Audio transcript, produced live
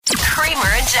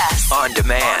on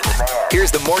demand.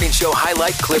 Here's the morning show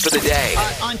highlight clip of the day.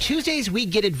 On Tuesdays, we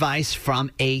get advice from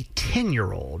a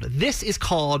 10-year-old. This is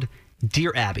called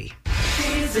Dear Abby.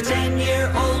 She's a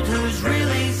 10-year-old who's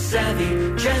really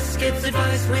savvy. Just gives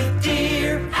advice with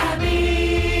Dear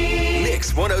Abby.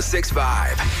 Mix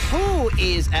 106.5. Who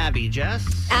is Abby,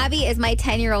 Jess? Abby is my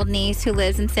 10-year-old niece who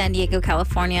lives in San Diego,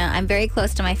 California. I'm very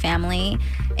close to my family,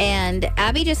 and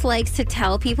Abby just likes to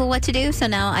tell people what to do, so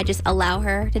now I just allow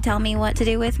her to tell me what to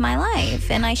do with my life,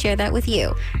 and I share that with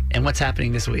you. And what's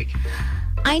happening this week?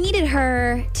 I needed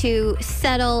her to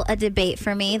settle a debate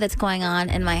for me that's going on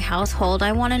in my household.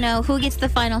 I want to know who gets the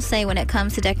final say when it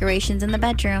comes to decorations in the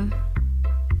bedroom.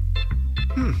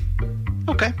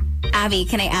 Okay. Abby,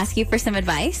 can I ask you for some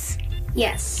advice?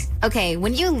 Yes. Okay,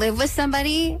 when you live with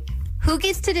somebody, who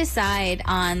gets to decide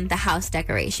on the house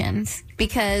decorations?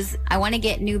 Because I want to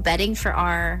get new bedding for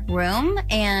our room,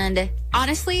 and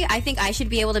honestly, I think I should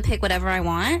be able to pick whatever I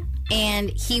want. And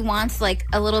he wants like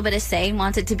a little bit of say and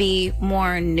wants it to be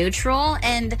more neutral.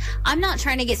 And I'm not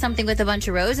trying to get something with a bunch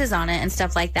of roses on it and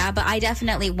stuff like that, but I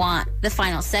definitely want the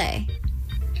final say.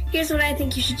 Here's what I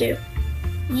think you should do.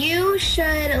 You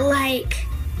should,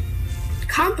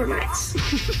 compromise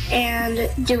and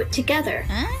do it together.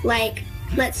 Huh? Like,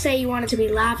 let's say you want it to be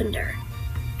lavender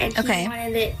and he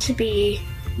wanted it to be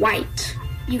white.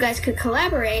 You guys could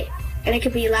collaborate and it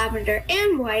could be lavender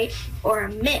and white or a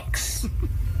mix.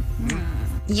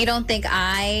 You don't think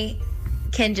I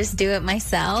can just do it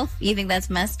myself? You think that's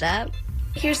messed up?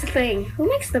 Here's the thing. Who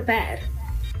makes the bed?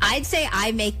 I'd say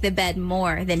I make the bed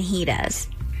more than he does.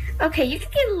 Okay, you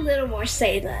could get a little more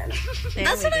say then.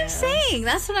 That's what I'm saying.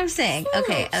 That's what I'm saying.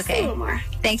 Okay. Just a little more.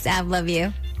 Thanks, Ab. Love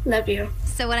you. Love you.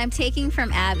 So what I'm taking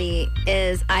from Abby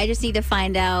is I just need to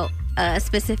find out a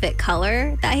specific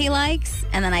color that he likes,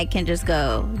 and then I can just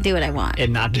go do what I want.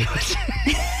 And not do it.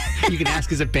 You can ask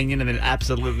his opinion and then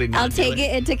absolutely not I'll take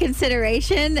it into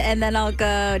consideration, and then I'll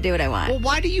go do what I want. Well,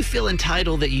 why do you feel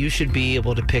entitled that you should be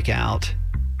able to pick out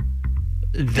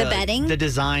the bedding? The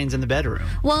designs in the bedroom?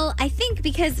 Well, I think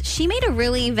because she made a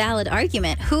really valid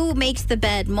argument. Who makes the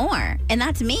bed more? And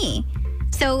that's me.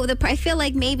 So I feel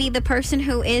like maybe the person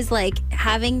who is like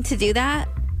having to do that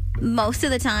most of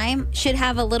the time should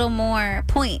have a little more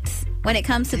points when it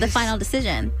comes to the final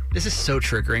decision. This is so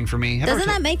triggering for me. Doesn't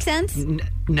that make sense?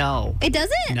 No. It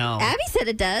doesn't? No. Abby said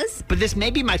it does. But this may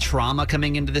be my trauma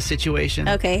coming into this situation.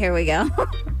 Okay, here we go.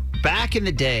 Back in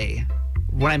the day,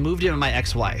 when I moved in with my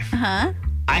ex-wife, Uh-huh.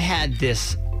 I had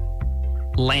this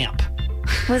lamp.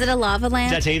 Was it a lava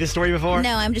lamp? Did I tell you this story before?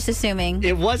 No, I'm just assuming.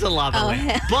 It was a lava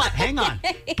lamp. But hang on.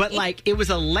 But it was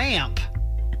a lamp,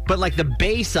 but the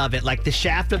base of it, the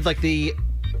shaft of the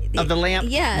lamp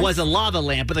was a lava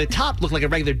lamp, but the top looked like a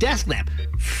regular desk lamp.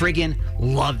 Friggin'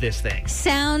 love this thing.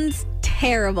 Sounds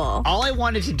terrible. All I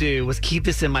wanted to do was keep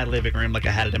this in my living room like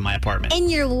I had it in my apartment. In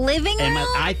your living room? And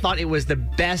I thought it was the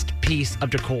best piece of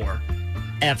decor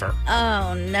ever.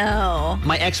 Oh, no.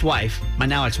 My ex-wife, my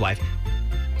now ex-wife,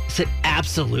 said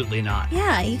absolutely not.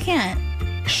 Yeah, you can't.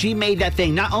 She made that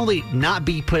thing not only not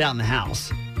be put out in the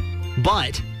house,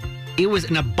 but it was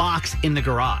in a box in the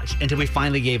garage until we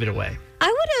finally gave it away. I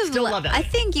would have. Still love that. I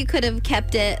think you could have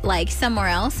kept it somewhere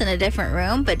else in a different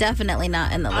room, but definitely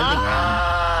not in the living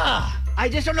room. I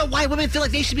just don't know why women feel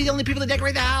like they should be the only people that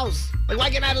decorate the house. Why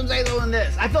can't Adam say doing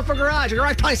this? I feel for Garage.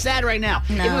 Garage probably sad right now.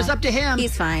 No, if it was up to him,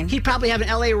 he's fine. He'd probably have an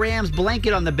LA Rams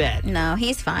blanket on the bed. No,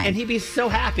 he's fine. And he'd be so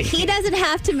happy. He doesn't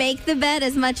have to make the bed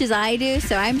as much as I do,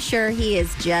 so I'm sure he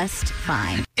is just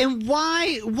fine. And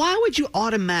why would you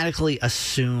automatically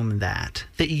assume that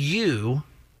you...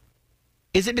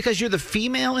 Is it because you're the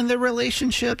female in the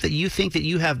relationship that you think that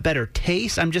you have better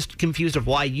taste? I'm just confused of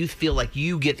why you feel like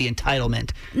you get the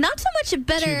entitlement. Not so much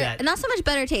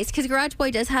better taste, because Garage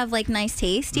Boy does have nice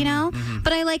taste, you know. Mm-hmm.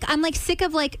 But I'm sick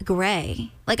of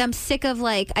gray. I'm sick of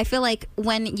I feel like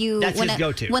when his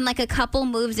go-to. When a couple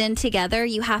moves in together,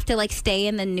 you have to stay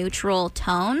in the neutral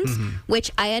tones,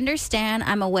 which I understand.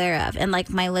 I'm aware of, and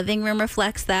my living room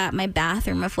reflects that, my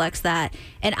bathroom reflects that,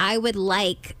 and I would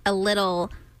like a little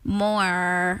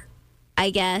more, I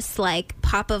guess,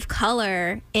 pop of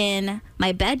color in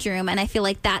my bedroom, and I feel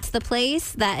like that's the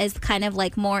place that is kind of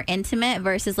more intimate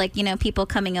versus people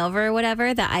coming over or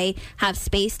whatever, that I have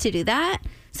space to do that.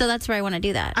 So that's where I want to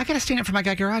do that. I gotta stand up for my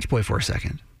guy Garage Boy for a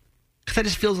second. Because that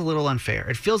just feels a little unfair.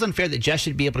 It feels unfair that Jess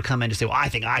should be able to come in and say, well, I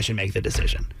think I should make the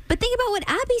decision. But think about what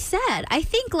Abby said. I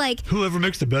think like whoever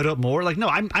makes the bed up more. Like, no,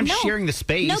 I'm sharing the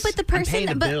space. No, but the person, I'm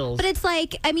paying the bills. But it's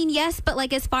like, I mean, yes, but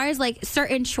like as far as like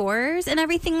certain chores and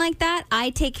everything like that, I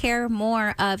take care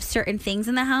more of certain things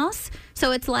in the house.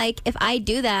 So it's like if I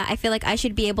do that, I feel like I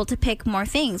should be able to pick more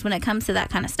things when it comes to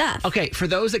that kind of stuff. Okay, for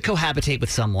those that cohabitate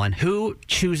with someone, who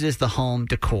chooses the home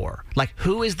decor? Like,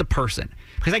 who is the person?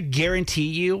 Because I guarantee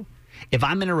you, if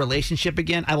I'm in a relationship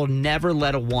again, I will never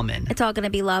let a woman. It's all going to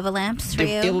be lava lamps for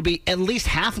you? It will be at least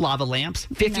half lava lamps,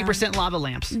 50% lava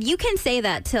lamps. You can say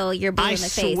that till you're blue in the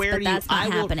face, but that's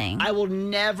not happening. I will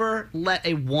never let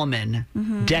a woman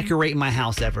decorate my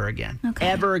house ever again. Okay.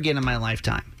 Ever again in my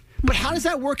lifetime. But how does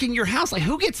that work in your house? Like,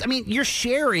 who gets, I mean, you're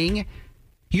sharing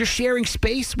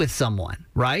space with someone,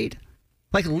 right?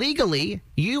 Like, legally,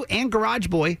 you and Garage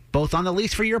Boy both on the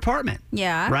lease for your apartment.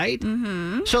 Yeah. Right?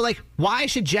 Mm-hmm. So, like, why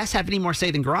should Jess have any more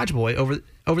say than Garage Boy over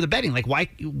the bedding? Like, why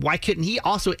couldn't he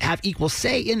also have equal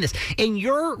say in this? In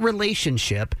your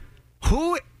relationship,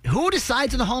 who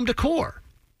decides on the home decor?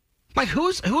 Like,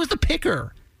 who's the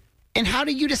picker? And how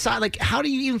do you decide? Like, how do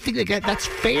you even think that that's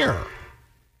fair?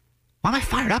 Why am I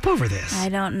fired up over this? I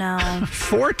don't know.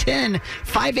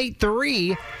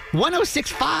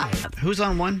 410-583-1065. Who's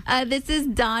on one? This is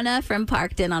Donna from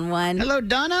Parkton on one. Hello,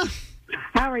 Donna.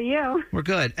 How are you? We're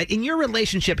good. In your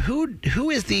relationship, who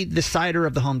is the decider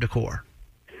of the home decor?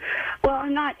 Well,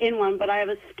 I'm not in one, but I have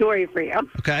a story for you.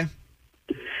 Okay.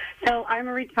 So I'm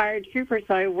a retired trooper,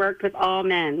 so I worked with all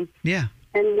men. Yeah.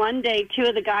 And one day, two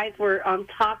of the guys were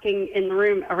talking in the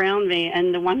room around me,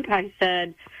 and the one guy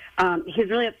said, he was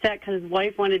really upset because his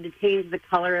wife wanted to change the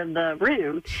color of the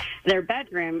room, their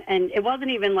bedroom, and it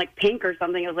wasn't even like pink or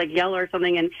something. It was like yellow or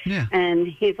something. And and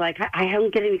he's like, I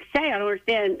don't get any say. I don't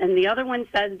understand. And the other one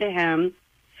said to him,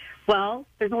 well,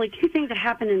 there's only two things that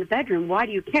happen in the bedroom. Why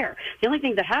do you care? The only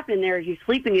thing that happen in there is you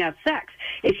sleep and you have sex.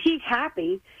 If she's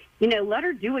happy, you know, let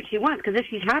her do what she wants, because if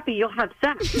she's happy, you'll have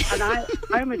sex. And I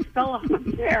almost fell off my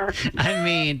chair. I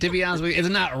mean, to be honest with you, it's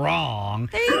not wrong.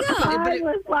 There you go. I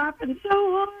was laughing so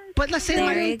hard. But let's say,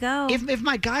 there you go. If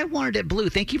my guy wanted it blue,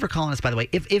 thank you for calling us, by the way.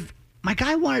 If my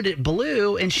guy wanted it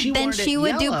blue and she wanted it yellow,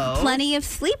 then she would do plenty of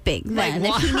sleeping then,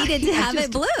 if he needed to have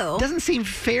it blue. Doesn't seem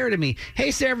fair to me.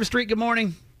 Hey, Sarah Street, good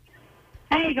morning.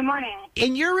 Hey, good morning.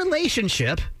 In your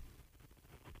relationship,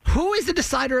 who is the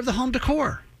decider of the home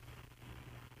decor?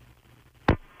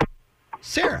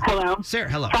 Sarah. Hello. Sarah,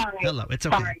 hello. Sorry. Hello. It's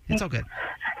okay. Sorry. It's okay.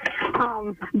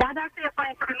 That's actually a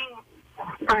funny question.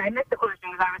 Sorry, I missed the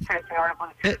question because I was trying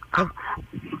to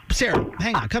Sarah,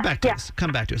 hang on. Come back to us.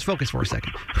 Come back to us. Focus for a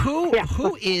second. Who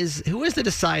is the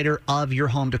decider of your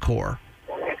home decor?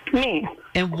 Me.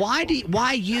 And why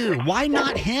you? Why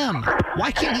not him? Why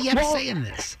can't he have a say in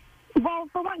this? Well,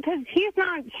 for one, because he's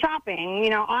not shopping. You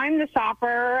know, I'm the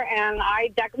shopper, and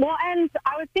and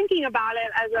I was thinking about it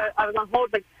as I was on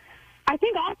hold. Like, I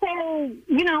think also,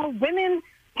 you know, women,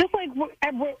 just like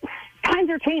times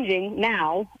are changing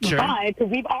now, sure. But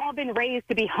we've all been raised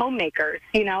to be homemakers.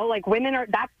 You know, like women are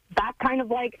that's kind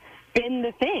of like been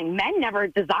the thing. Men never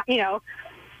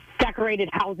decorated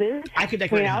houses. I could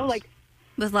decorate a house. Like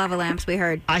with lava lamps, we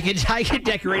heard. I could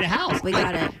decorate a house. We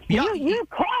got it. You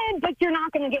could, but you're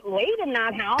not going to get laid in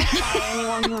that house.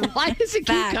 Why does it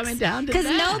keep coming down to that?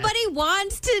 Because nobody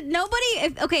wants to.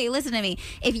 Okay, listen to me.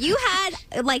 If you had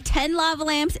like 10 lava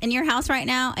lamps in your house right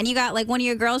now, and you got like one of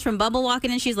your girls from Bubble walking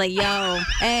in, she's like, yo.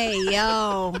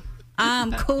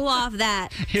 I'm cool off that.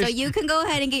 So you can go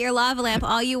ahead and get your lava lamp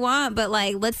all you want, but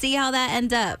like, let's see how that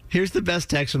ends up. Here's the best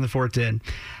text from the 410.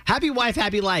 Happy wife,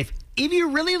 happy life. If you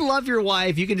really love your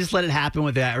wife, you can just let it happen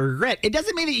without regret. It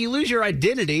doesn't mean that you lose your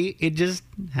identity. It just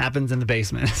happens in the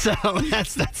basement. So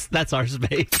that's our space.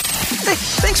 Hey,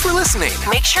 thanks for listening.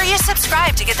 Make sure you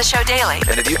subscribe to get the show daily.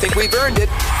 And if you think we've earned it,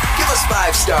 give us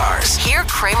 5 stars. Hear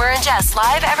Kramer and Jess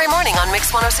live every morning on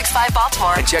Mix 106.5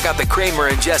 Baltimore. And check out the Kramer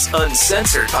and Jess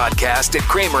Uncensored podcast at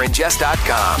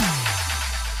kramerandjess.com.